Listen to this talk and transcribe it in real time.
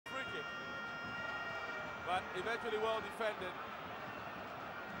but eventually well defended.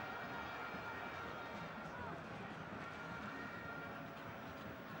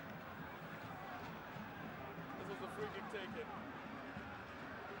 This was a free kick taken.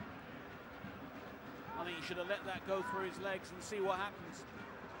 I think he should have let that go through his legs and see what happens.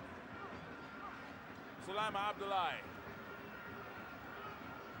 Sulaiman Abdullahi.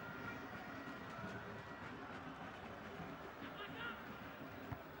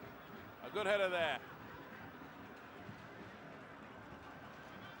 A good header there.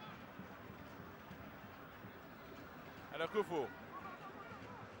 And Akufu.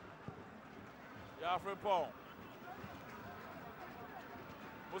 Yafrin Pong.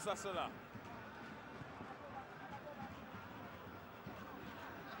 Musa Silla.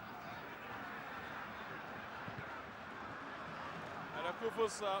 And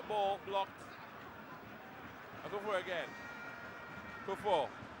Akufu's ball blocked. Akufu again. Kufu.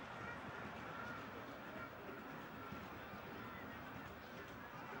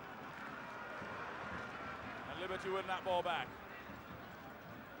 And Liberty win that ball back.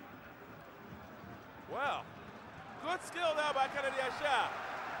 Well, good skill there by Kennedy Asha.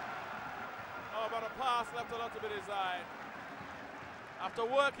 Oh, but a pass left a lot to be desired. After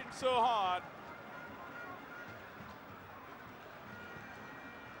working so hard.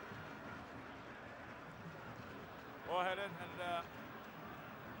 Ball headed and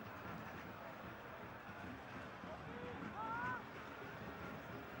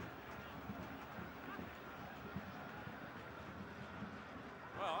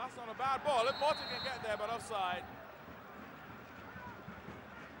well, that's not a bad ball. If Morton can get there, but offside.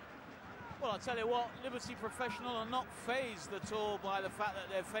 Well, I'll tell you what, Liberty Professional are not fazed at all by the fact that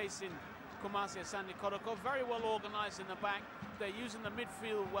they're facing Kumasi Asante Kotoko. Very well organised in the back. They're using the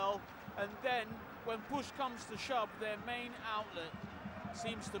midfield well. And then, when push comes to shove, their main outlet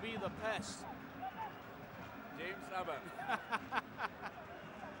seems to be the pest. James Abbott.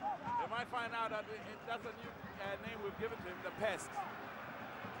 They might find out that that's a new name we've given to him, the pest.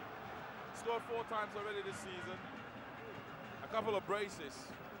 Scored 4 times already this season. A couple of braces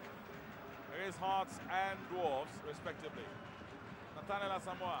against Hearts and Dwarves, respectively. Nathaniel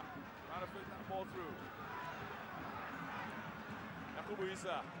Asamoah trying to fit that ball through. Yakubu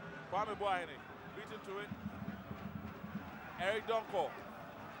Issa, Kwame Boahene beaten to it. Eric Donko.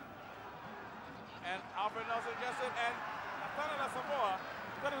 And Alfred Nelson gets it, and Nathaniel Asamoah,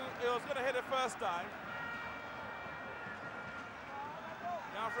 it was going to hit it first time.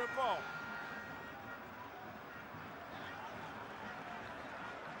 Alfred Paul.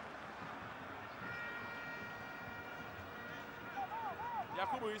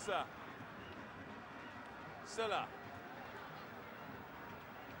 Yakubu Issa. Silla.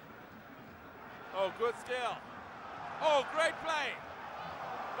 Oh, good skill. Oh, great play.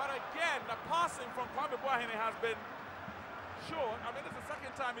 But again, the passing from Kwame Boahene has been short. I mean, it's the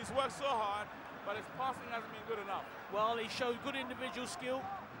second time he's worked so hard, but his passing hasn't been good enough. Well, he showed good individual skill,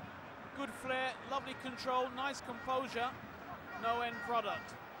 good flair, lovely control, nice composure. No end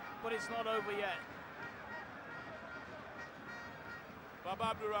product, but it's not over yet.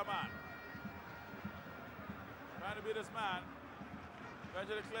 Baba Abdul Rahman trying to be this man.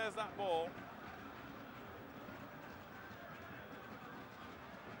 Eventually clears that ball.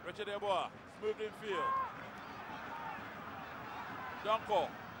 Richard Eboa, smooth in field. Donko.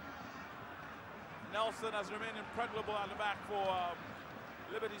 Nelson has remained impregnable at the back for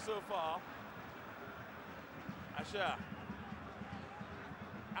Liberty so far. Asha.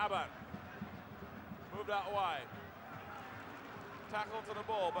 Aban. Moved out wide. Tackle to the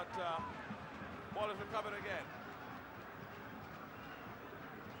ball, but ball is recovered again.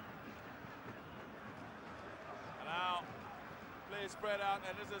 And now play spread out,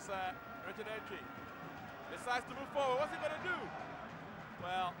 and this is Richard Entry. Decides to move forward. What's he going to do?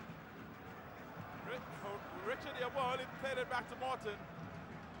 Well, Richard Yabo only played it back to Morton.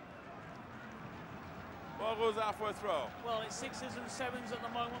 Ball goes out for a throw. Well, it's 6s and 7s at the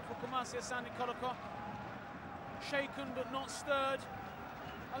moment for Kumasi Asante Kotoko. Shaken but not stirred.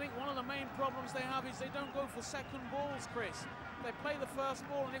 I think one of the main problems they have is they don't go for second balls, Chris. They play the first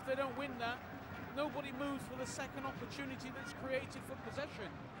ball, and if they don't win that, nobody moves for the second opportunity that's created for possession.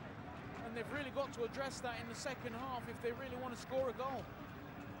 And they've really got to address that in the second half if they really want to score a goal.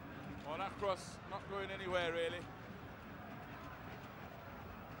 Well, that cross not going anywhere, really.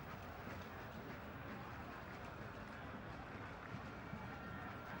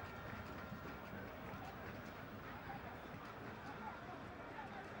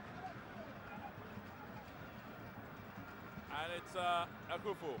 And it's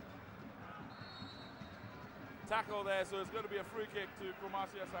Akufu. Tackle there, so it's going to be a free kick to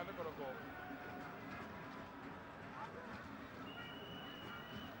Kumasi Asante Kotoko.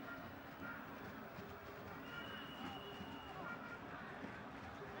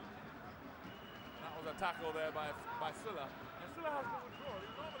 a tackle there by Silla. And Silla has been withdrawn.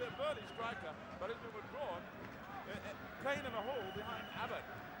 He's normally a burly striker, but he's been withdrawn, playing in a hole behind Abbott.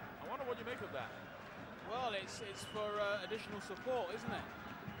 I wonder what you make of that. Well, it's for additional support, isn't it?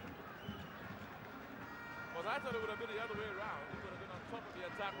 Well, I thought it would have been the other way around. He would have been on top of the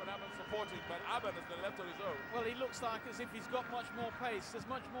attack with Abbott supporting, but Abbott has been left on his own. Well, he looks like as if he's got much more pace. There's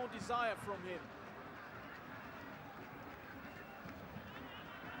much more desire from him.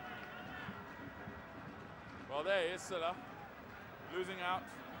 Well, there he is, Silla, losing out.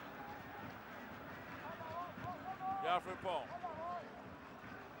 Yafri Pong.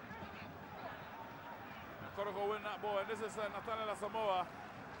 Kotoko win that ball, and this is Nathaniel Asamoah.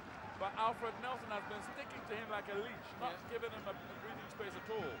 But Alfred Nelson has been sticking to him like a leech, not giving him a breathing space at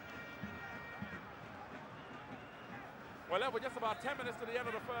all. We're left with just about 10 minutes to the end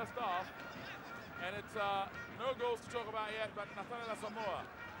of the first half, and it's no goals to talk about yet, but Nathaniel Asamoah.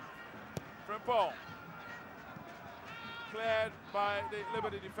 Frimpong. Cleared by the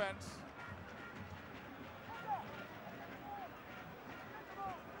Liberty defense.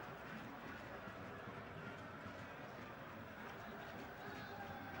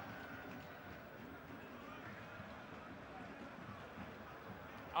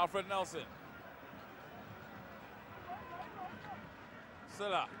 Alfred Nelson.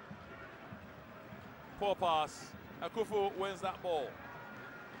 Silla. Poor pass. Akufu wins that ball.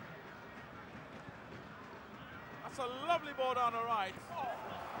 That's a lovely ball down the right.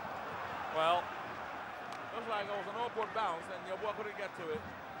 Well, looks like it was an awkward bounce and your boy couldn't get to it.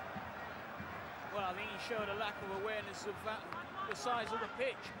 Well, I think he showed a lack of awareness of the size of the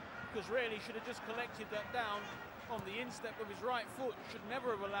pitch, because really he should have just collected that down on the instep of his right foot. Should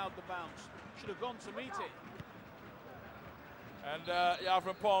never have allowed the bounce. Should have gone to meet it. And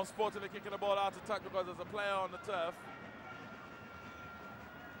Yafrin Pong sportingly kicking the ball out of touch because there's a player on the turf.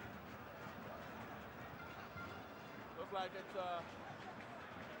 Looks like it's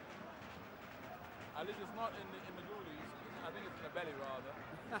at least it's not in the goalies. I think it's in the belly rather.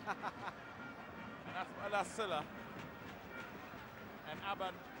 And that's Silla. And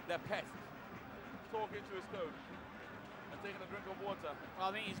Aban, the pest, talking to his coach and taking a drink of water. Well,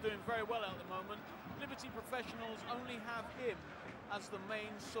 I think he's doing very well at the moment. Liberty professionals only have him as the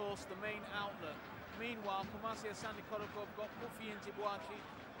main source, the main outlet. Meanwhile, Kumasi Asante Kotoko have got Kofi Ntibwachi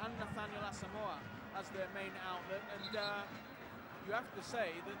and Nathaniel Asamoah as their main outlet. And you have to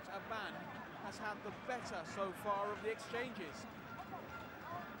say that Aban has had the better so far of the exchanges.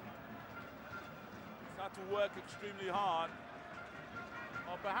 He's had to work extremely hard.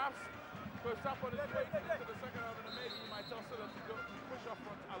 Or perhaps Verstappen is waiting into the second half, and maybe he might tell Silla to go push up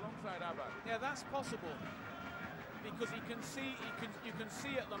alongside Aban. Yeah, that's possible, because you can see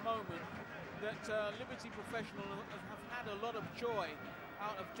at the moment that Liberty professionals have had a lot of joy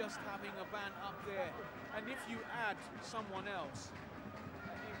out of just having Aban up there, and if you add someone else,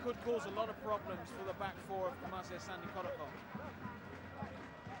 it could cause a lot of problems for the back four of Kumasi Asante Kotoko.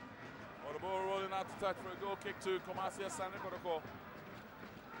 Well, the ball rolling out to touch for a goal kick to Kumasi Asante Kotoko.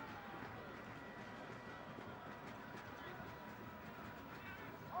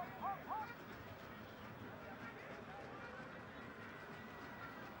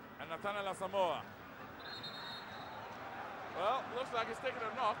 And Nathaniel Asamoah. Well, looks like he's taking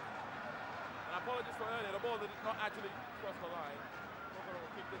a knock. And apologies for earlier, the ball did not actually cross the line. Kokoro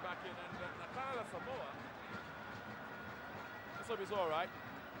kicked it back in, and Nathaniel Asamoah, let's hope he's all right.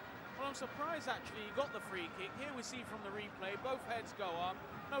 Well, I'm surprised actually he got the free kick. Here we see from the replay, both heads go up,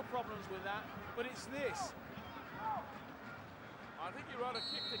 no problems with that, but it's this. I think he rather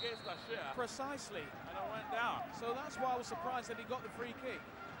kicked against Ashia. Precisely. And it went down. So that's why I was surprised that he got the free kick.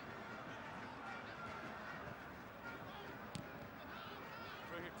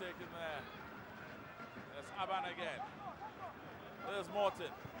 Free kick taken there. There's Aban again. There's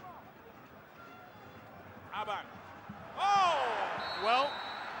Morton. Aban. Oh! Well,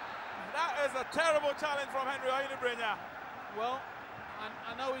 that is a terrible challenge from Henry Oinibrenya. Well,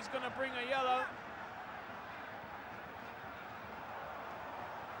 I know he's going to bring a yellow.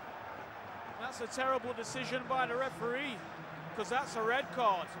 That's a terrible decision by the referee, because that's a red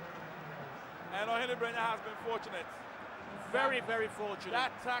card. And Oinibrenya has been fortunate. Very, very fortunate.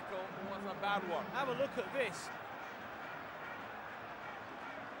 That tackle was a bad one. Have a look at this.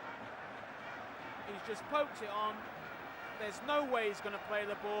 He's just poked it on. There's no way he's going to play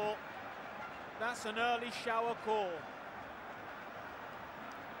the ball. That's an early shower call.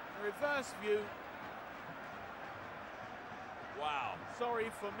 Reverse view. Wow. Sorry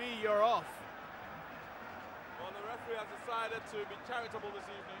for me, you're off. Well, the referee has decided to be charitable this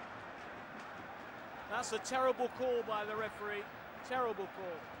evening. That's a terrible call by the referee. Terrible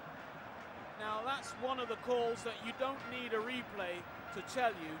call. Now that's one of the calls that you don't need a replay to tell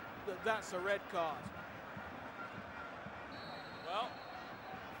you that that's a red card. Well,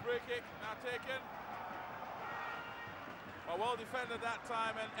 free kick now taken. But well defended that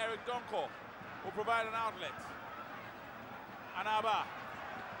time, and Eric Donko will provide an outlet. Anaba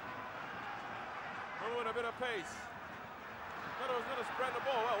moving a bit of pace. Thought he was going to spread the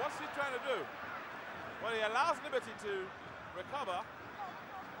ball. Well, what's he trying to do? Well, he allows Liberty to recover.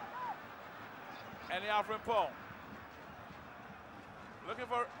 And the Alfred Pong. Looking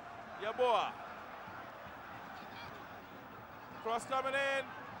for Yeboah. Cross coming in.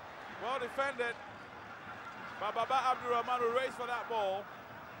 Well defended. But Baba Abdurrahman will race for that ball.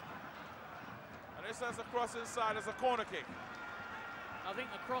 And this sends a cross inside as a corner kick. I think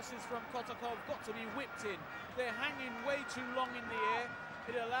the crosses from Kotoko have got to be whipped in. They're hanging way too long in the air.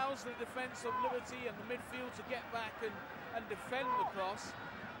 It allows the defence of Liberty and the midfield to get back and defend the cross.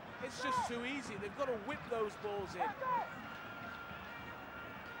 It's just too easy. They've got to whip those balls in. And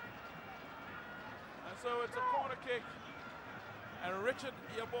so it's a corner kick. And Richard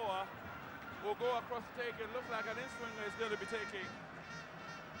Yeboah will go across to take it. Looks like an in-swinger is going to be taking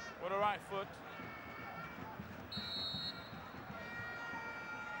with a right foot.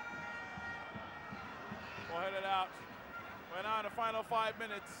 We'll head it out. We're now in the final 5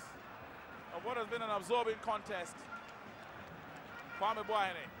 minutes of what has been an absorbing contest. Kwame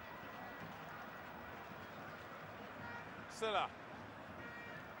Boahene. Silla.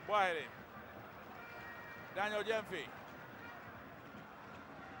 Boahene. Daniel Jemfi.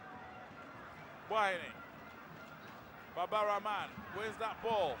 Boahene. Baba Rahman wins that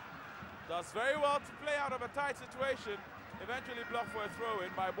ball. Does very well to play out of a tight situation. Eventually blocked for a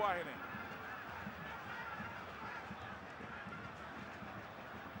throw-in by Boahene.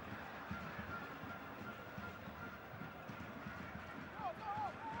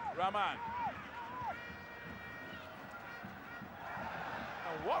 Rahman.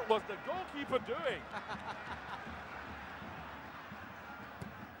 And what was the goalkeeper doing?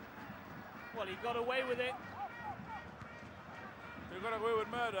 Well, he got away with it. He got away with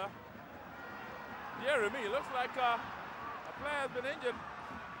murder. Dear me, looks like a player has been injured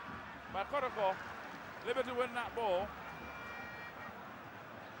by Kotoko. Liberty win that ball.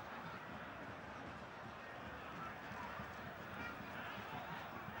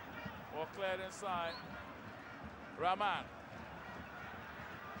 Ball cleared inside. Rahman.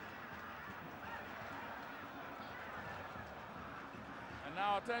 And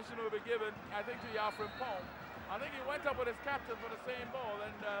now attention will be given, I think, to Yafrin Pong. I think he went up with his captain for the same ball,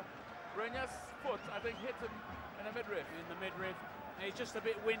 and Renya's foot, I think, hit him in the midriff. In the midriff. He's just a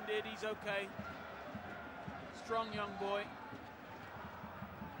bit winded. He's okay. Strong young boy.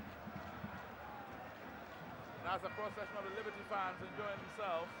 That's a cross-section of the Liberty fans enjoying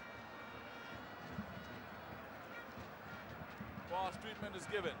themselves. Whilst treatment is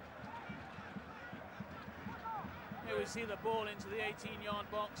given. Here we see the ball into the 18-yard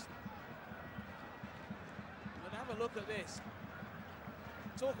box. But have a look at this.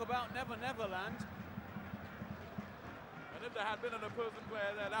 Talk about Never Neverland. And if there had been an opposing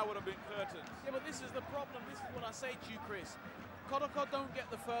player there, that would have been curtains. Yeah, but this is the problem. This is what I say to you, Chris. Kotoko don't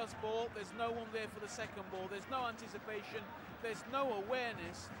get the first ball. There's no one there for the second ball. There's no anticipation. There's no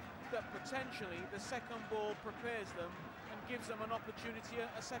awareness that potentially the second ball prepares them and gives them an opportunity,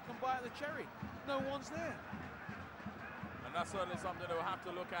 a second bite of the cherry. No one's there. And that's certainly something that we'll have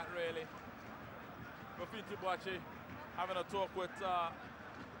to look at, really. Mufiti Boakye having a talk with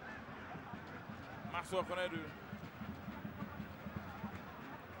Masou Konedu.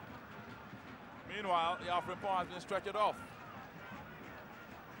 Meanwhile, Yafrin Pong has been stretched off.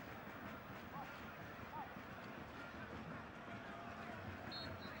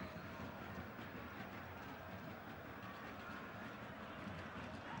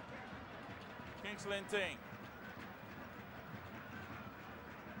 Kingsley Ting.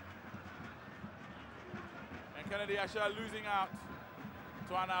 And Kennedy Asha losing out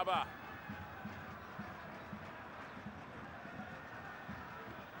to Anaba.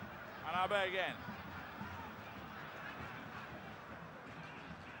 Anaba again.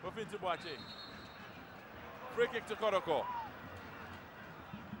 Mufiti Boakye. Free kick to Kotoko.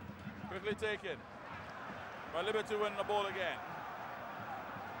 Quickly taken. But Liberty win the ball again.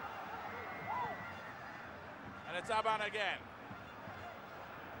 And it's Aban again.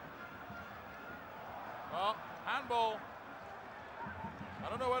 Well, handball. I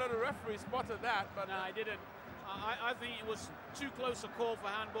don't know whether the referee spotted that, but... No, I didn't. I think it was too close a call for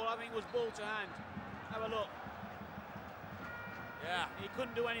handball. I think it was ball to hand. Have a look. Yeah. He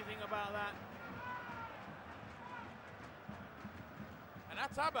couldn't do anything about that. And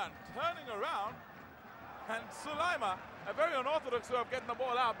Ataban turning around, and Sulaima, a very unorthodox way of getting the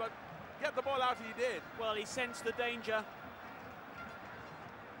ball out, but get the ball out he did. Well, he sensed the danger.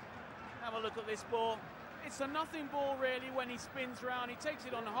 Have a look at this ball. It's a nothing ball really when he spins around. He takes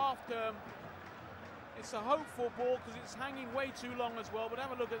it on half term. It's a hopeful ball because it's hanging way too long as well, but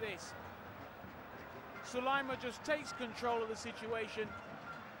have a look at this. Sulaima just takes control of the situation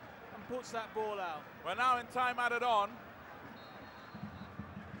and puts that ball out. We're now in time added on.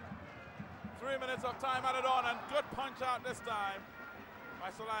 3 minutes of time added on, and good punch out this time by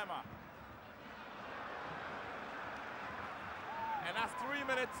Sulaima. And that's 3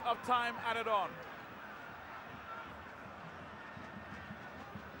 minutes of time added on.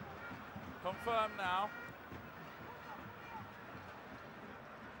 Confirmed now.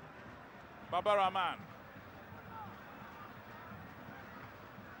 Baba Rahman.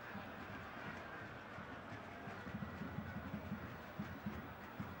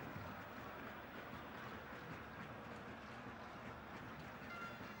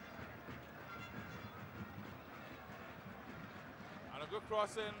 And a good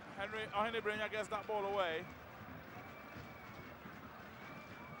crossing. Henry Brenya gets that ball away.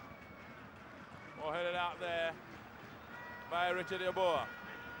 Ball headed out there by Richard Yeboah.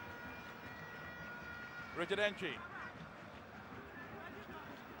 Richard Entry.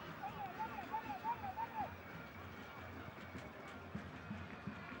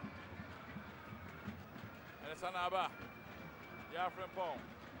 And it's Anaba. Yafrin Pong.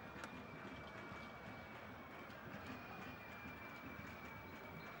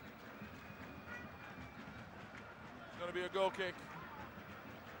 It's going to be a goal kick.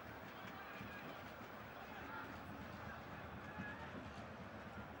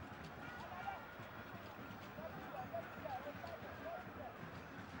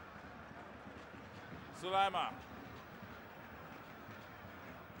 Sulaima.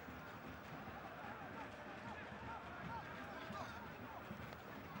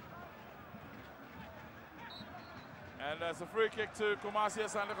 And there's a free kick to Kumasi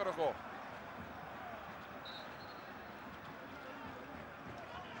Asante Kotoko.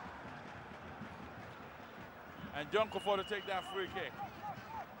 And John Kufo to take that free kick.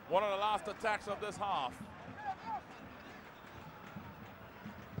 One of the last attacks of this half.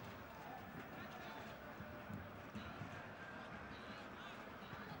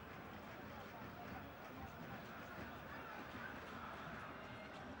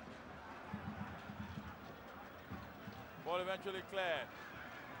 Ball eventually cleared.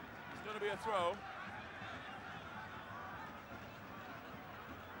 It's going to be a throw.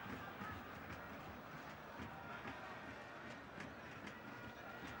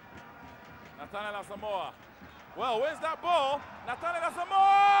 Nathaniel Asamoah. Well, where's that ball? Nathaniel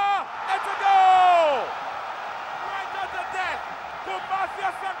Asamoah! It's a goal! Right at the death. Kumasi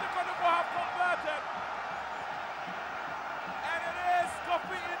Asante Kotoko have converted. And it is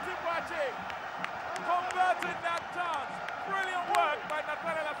Kofi Ntibwachi converting that chance. Brilliant work by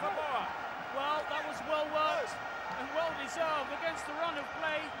Nathaniel Asamoah. Well, that was well worked and well deserved against the run of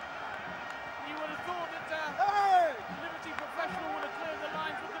play. You would have thought that Liberty Professional would have cleared the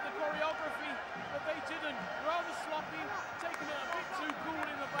lines. Look at the choreography, but they didn't. Rather sloppy, taking it a bit too cool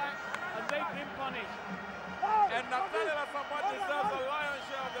in the back, and they've been punished. And Nathaniel Asamoah deserves a lion's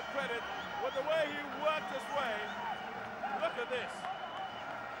share of the credit with the way he worked his way. Look at this.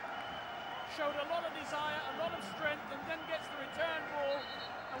 Showed a lot of desire, a lot of strength, and then gets the return ball,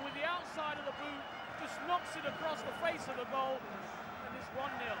 and with the outside of the boot, just knocks it across the face of the goal, and it's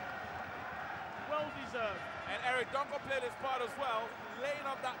 1-0. Well deserved. And Eric Donko played his part as well, laying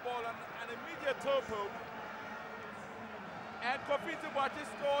up that ball and an immediate toe poke. And Kofi Ntibwachi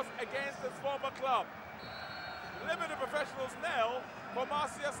scores against his former club. Liberty Professionals 0,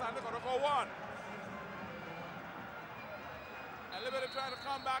 Kumasi Asante Kotoko 1. And Liberty trying to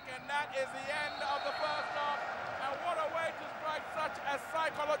come back, and that is the end of the first half. And what a way to strike such a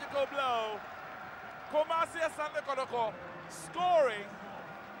psychological blow. Kumasi Asante Kotoko scoring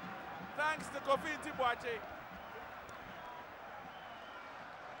thanks to Kofi Ntibwachi.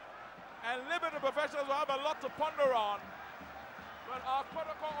 And Liberty Professionals will have a lot to ponder on. But are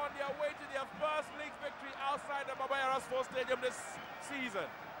Kotoko on their way to their first league victory outside the Baba Yara Sports Stadium this season?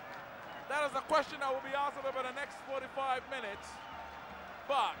 That is a question that will be answered over the next 45 minutes.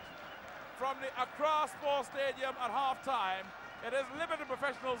 But from the Accra Sports Stadium at halftime, it is Liberty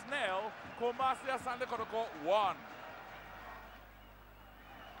Professionals 0, Kumasi Asante Kotoko 1.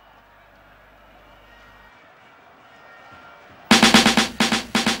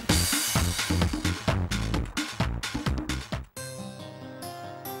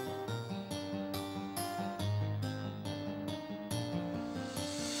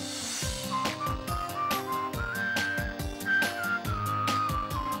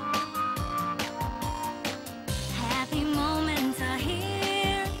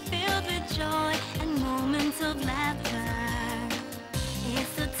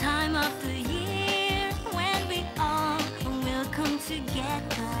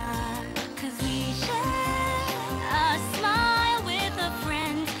 together, 'cause we share a smile with a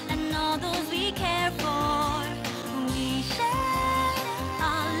friend and all those we care for. We share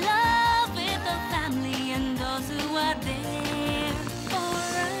our love with the family and those who are there for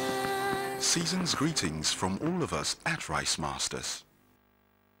us. Season's greetings from all of us at Rice Masters.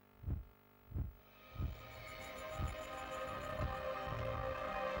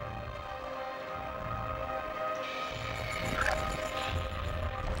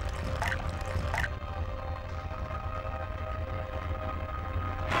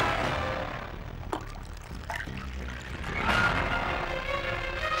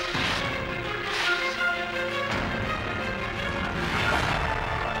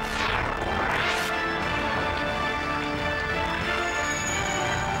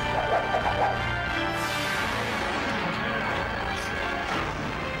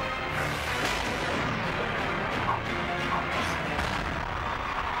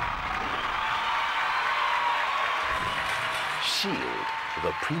 Shield,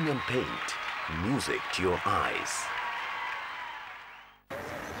 the premium paint, music to your eyes.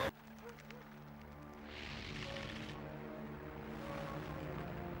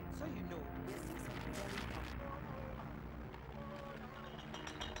 So you know,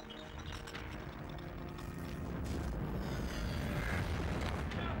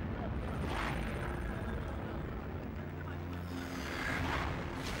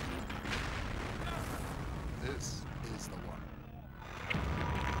 This is the one.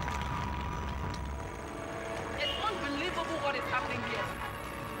 It's unbelievable what is happening here.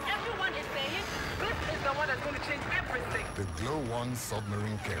 Everyone is saying this is the one that's going to change everything. The Glow One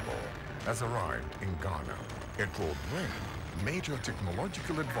submarine cable has arrived in Ghana. It will bring major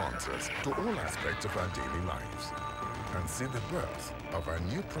technological advances to all aspects of our daily lives and see the birth of a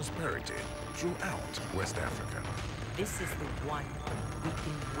new prosperity throughout West Africa. This is the one we've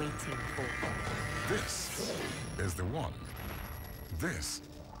been waiting for. This is the one. This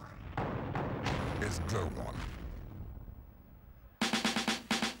is Glow One.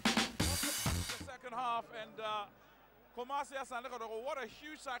 The second half, and Kumasi Hassan, look at what a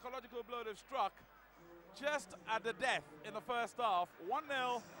huge psychological blow they've struck just at the death in the first half.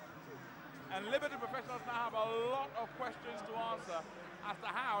 1-0, and Liberty Professionals now have a lot of questions to answer as to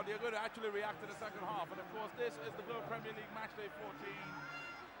how they're going to actually react to the second half. And of course, this is the Glow Premier League Matchday 14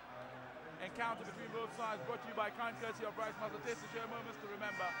 encounter between both sides, brought to you by kind courtesy of Rice Master. Taste to share moments to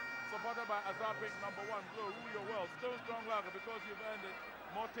remember. Supported by Azad Drink #1, Glow, rule your world. Stone Strong Lager, because you've earned it.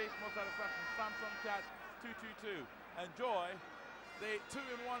 More taste, more satisfaction. Samsung Catch 222. Enjoy the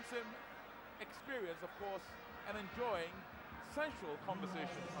 2-in-1 sim experience, of course, and enjoying sensual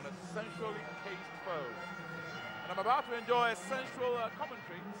conversation on a sensually cased phone. And I'm about to enjoy a sensual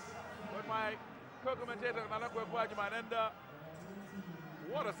commentary with my co-commentator, Nalakwe Kwajiman, and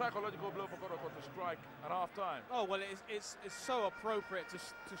what a psychological blow for Kodoko to strike at half-time. Oh, well, it's so appropriate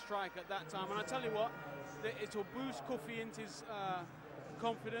to strike at that time. And I tell you what, it will boost Kofi Inti's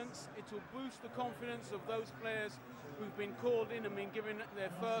confidence. It will boost the confidence of those players who've been called in and been given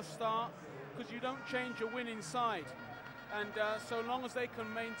their first start, because you don't change your winning side. And so long as they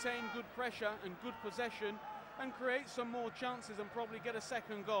can maintain good pressure and good possession and create some more chances and probably get a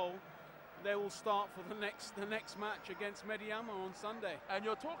second goal, they will start for the next match against Mediama on Sunday. And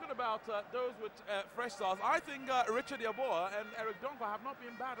you're talking about those with fresh starts. I think Richard Yeboah and Eric Donko have not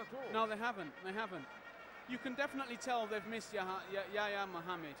been bad at all. No, they haven't. They haven't. You can definitely tell they've missed Yahya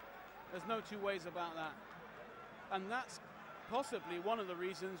Mohammed. There's no two ways about that. And that's possibly one of the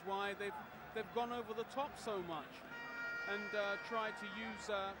reasons why they've gone over the top so much and tried to use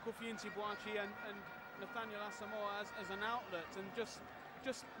Kofi Inti Boachi and Nathaniel Asamoah as an outlet, and just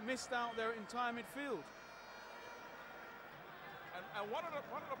missed out their entire midfield. And one of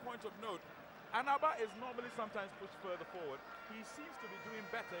the points of note, Anaba is normally sometimes pushed further forward. He seems to be doing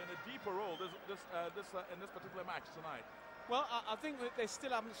better in a deeper role in this particular match tonight. Well, I think that they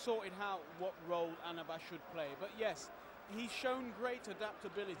still haven't sorted out what role Anaba should play. But yes, he's shown great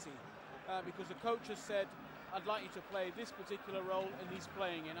adaptability because the coach has said, I'd like you to play this particular role, and he's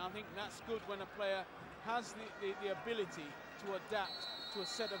playing it. I think that's good when a player has the ability to adapt to a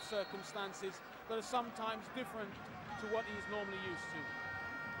set of circumstances that are sometimes different to what he's normally used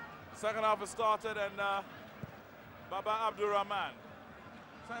to. Second half has started, and Baba Abdurrahman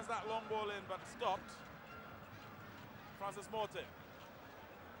sends that long ball in, but stopped. Francis Morton.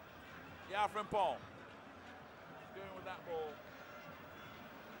 Yafrin Paul going with that ball.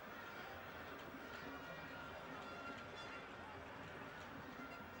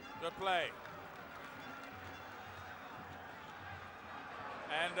 Good play.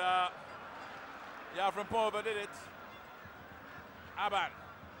 And Yafrin Paul did it. Aban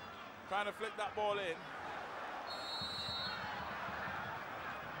trying to flick that ball in.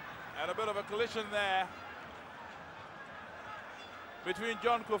 And a bit of a collision there between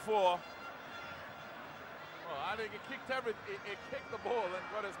John Kufuor. Well, I think he kicked he kicked the ball and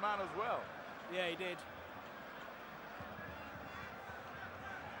got his man as well. Yeah, he did.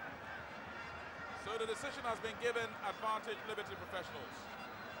 So the decision has been given advantage Liberty Professionals.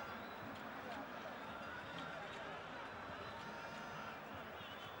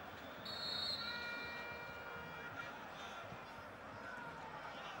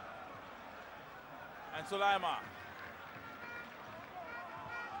 And Sulaima.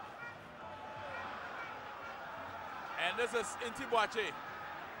 And this is Ntibwachi.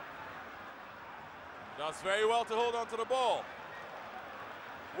 Does very well to hold on to the ball.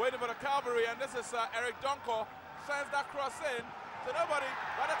 Waiting for the cavalry, and this is Eric Donko. Sends that cross in to nobody,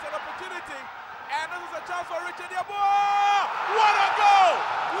 but it's an opportunity. And this is a chance for Richard Yeboah! What a goal!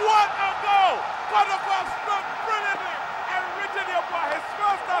 What a goal! Kodoko struck brilliantly, and Richard Yeboah, his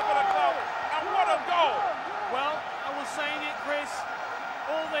first time for the club, and what a goal! Well, I was saying it, Chris.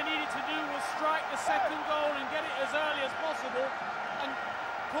 All they needed to do was strike the second goal and get it as early as possible and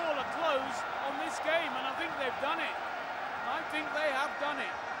call a close on this game, and I think they've done it. I think they have done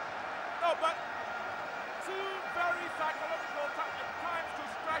it. No, but two very psychological times to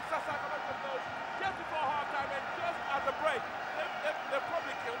strike such psychological goals just before halftime and just at the break. They've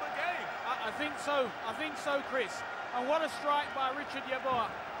probably killed the game. I think so. I think so, Chris. And what a strike by Richard Yeboah.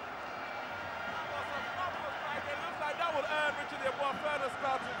 It looks like that will earn Richard Yeboah further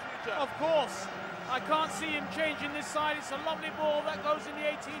starts in future. Of course. I can't see him changing this side. It's a lovely ball that goes in the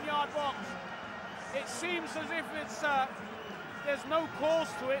 18-yard box. It seems as if there's no cause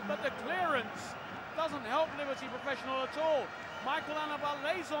to it, but the clearance doesn't help Liberty Professional at all. Michael Annabelle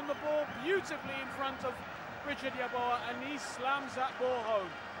lays on the ball beautifully in front of Richard Yeboah, and he slams that ball home.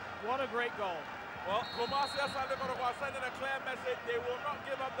 What a great goal. Well, Kumasi Asante Kotoko are sending a clear message. They will not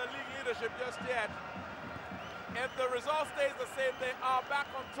give up the league leadership just yet. If the result stays the same, they are back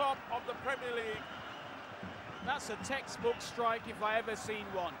on top of the Premier League. That's a textbook strike if I ever seen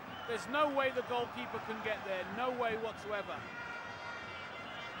one. There's no way the goalkeeper can get there, no way whatsoever.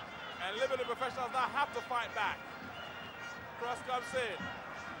 And Liberty Professionals now have to fight back. Cross comes in.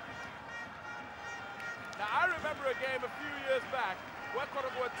 Now I remember a game a few years back where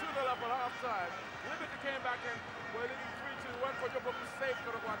Kotoko were 2-0 up at half-time. Liberty came back and were leading 3-2. One Kojopo saved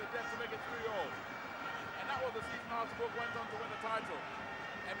Kotoko at the death to make it 3-0. And that was the season Arsenal went on to win the title.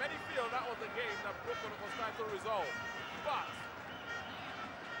 And many feel that was the game that broke Kotoko's title resolve. But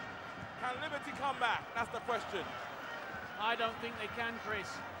can Liberty come back? That's the question. I don't think they can, Chris,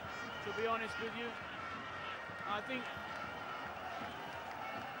 to be honest with you. I think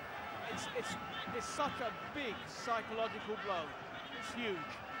it's such a big psychological blow. It's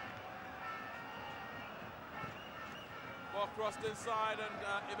huge. Ball crossed inside and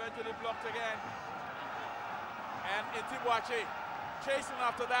eventually blocked again. And Ntibwachi chasing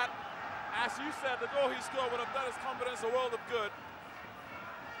after that. As you said, the goal he scored would have done his confidence a world of good.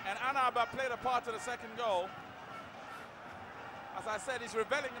 And Anaba played a part in the second goal. As I said, he's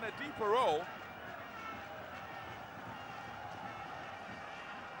reveling in a deeper role.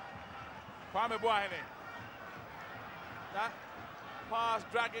 Kwame Boahene. That pass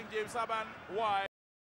dragging James Aban wide.